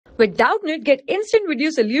With Doubtnut, get instant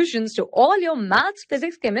video solutions to all your maths,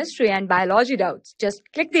 physics, chemistry, and biology doubts. Just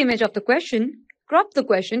click the image of the question, crop the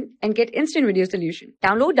question, and get instant video solution.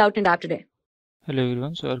 Download Doubtnut app today. Hello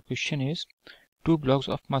everyone, so our question is, two blocks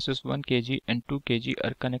of masses 1 kg and 2 kg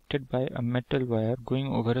are connected by a metal wire going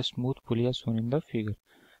over a smooth pulley as shown in the figure.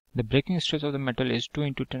 The breaking stress of the metal is 2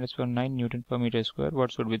 into 10 to the 9 Newton per meter square.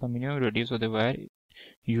 What should be the minimum radius of the wire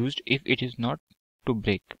used if it is not to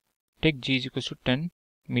break? Take G is equal to 10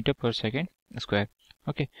 meter per second square.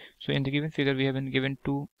 Okay, so in the given figure we have been given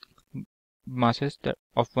two masses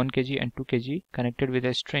of 1 kg and 2 kg connected with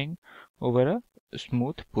a string over a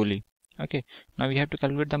smooth pulley. Okay, now we have to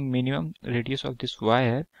calculate the minimum radius of this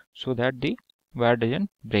wire so that the wire doesn't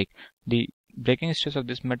break. The breaking stress of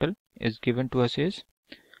this metal is given to us is,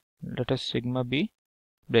 let us sigma b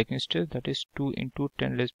breaking stress, that is 2 into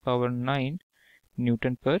 10 raised power 9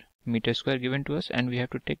 Newton per meter square given to us, and we have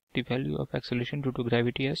to take the value of acceleration due to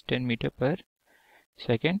gravity as 10 meter per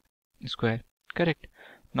second square. Correct.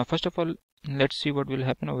 Now first of all, let's see what will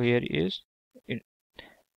happen over here is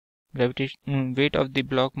gravitation weight of the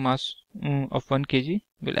block mass of 1 kg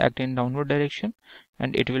will act in downward direction,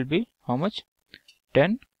 and it will be how much?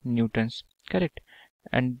 10 newtons. Correct.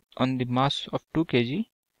 And on the mass of 2 kg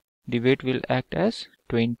the weight will act as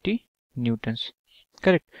 20 newtons.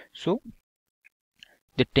 Correct. So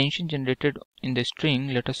the tension generated in the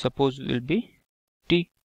string, let us suppose, will be T.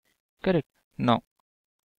 Correct. Now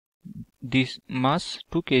this mass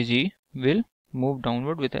 2 kg will move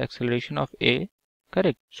downward with the acceleration of A.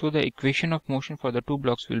 Correct. So the equation of motion for the two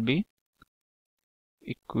blocks will be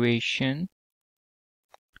equation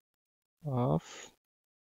of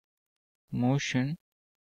motion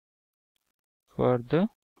for the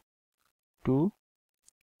two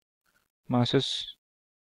masses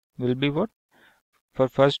will be what? For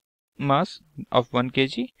first mass of 1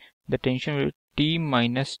 kg, the tension will be T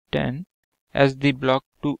minus 10, as the block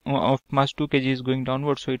of mass 2 kg is going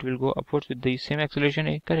downward, so it will go upwards with the same acceleration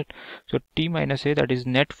A. Correct. So T minus A, that is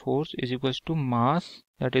net force, is equals to mass,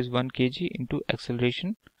 that is 1 kg, into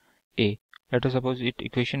acceleration A. Let us suppose it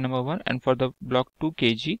equation number 1, and for the block 2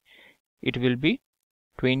 kg it will be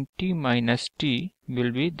 20 minus T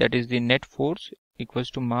will be, that is the net force, equals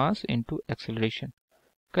to mass into acceleration.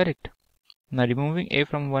 Correct. Now removing A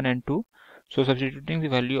from 1 and 2, so substituting the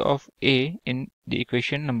value of A in the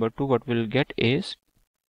equation number 2, what we will get is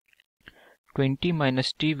 20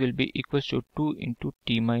 minus T will be equals to 2 into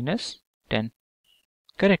T minus 10.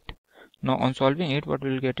 Correct. Now on solving it, what we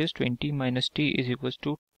will get is 20 minus T is equals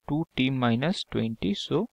to 2T minus 20.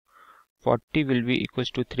 So 40 will be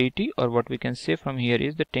equals to 3T, or what we can say from here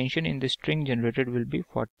is the tension in the string generated will be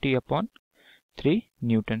 40 upon 3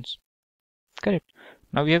 newtons. Correct.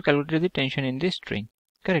 Now we have calculated the tension in this string.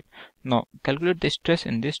 Correct. Now calculate the stress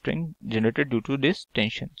in this string generated due to this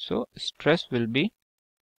tension. So stress will be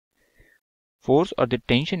force or the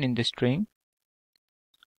tension in the string,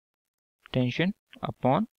 tension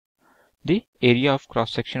upon the area of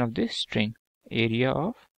cross section of this string, area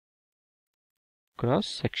of cross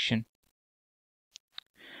section.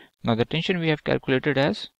 Now the tension we have calculated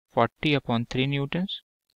as 40 upon 3 newtons,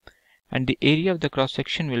 and the area of the cross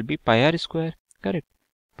section will be pi r square. Correct.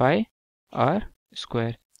 Pi r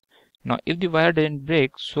square. Now if the wire doesn't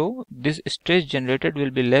break, so this stress generated will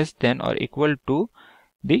be less than or equal to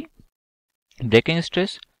the breaking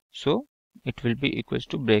stress. So it will be equals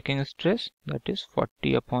to breaking stress, that is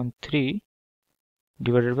 40 upon 3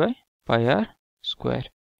 divided by pi r square.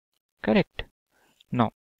 Correct.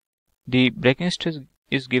 Now the breaking stress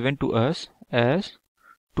is given to us as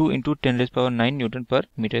 2 into 10 raised power 9 Newton per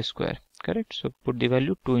meter square. Correct. So put the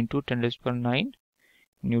value 2 into 10 raised power 9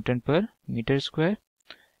 Newton per meter square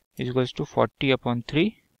is equals to 40 upon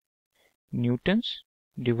 3 newtons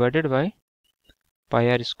divided by pi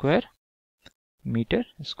r square meter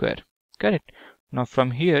square. Correct. Now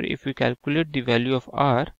from here, if we calculate the value of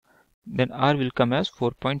r, then r will come as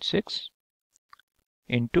 4.6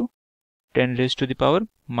 into 10 raised to the power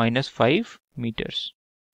minus 5 meters.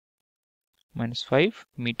 Minus 5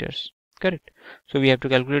 meters. Correct. So we have to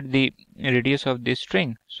calculate the radius of this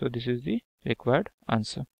string. So this is the required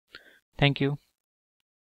answer. Thank you.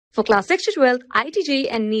 For class 6 to 12, IIT JEE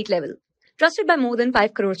and NEET level. Trusted by more than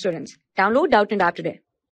 5 crore students. Download Doubtnut app today.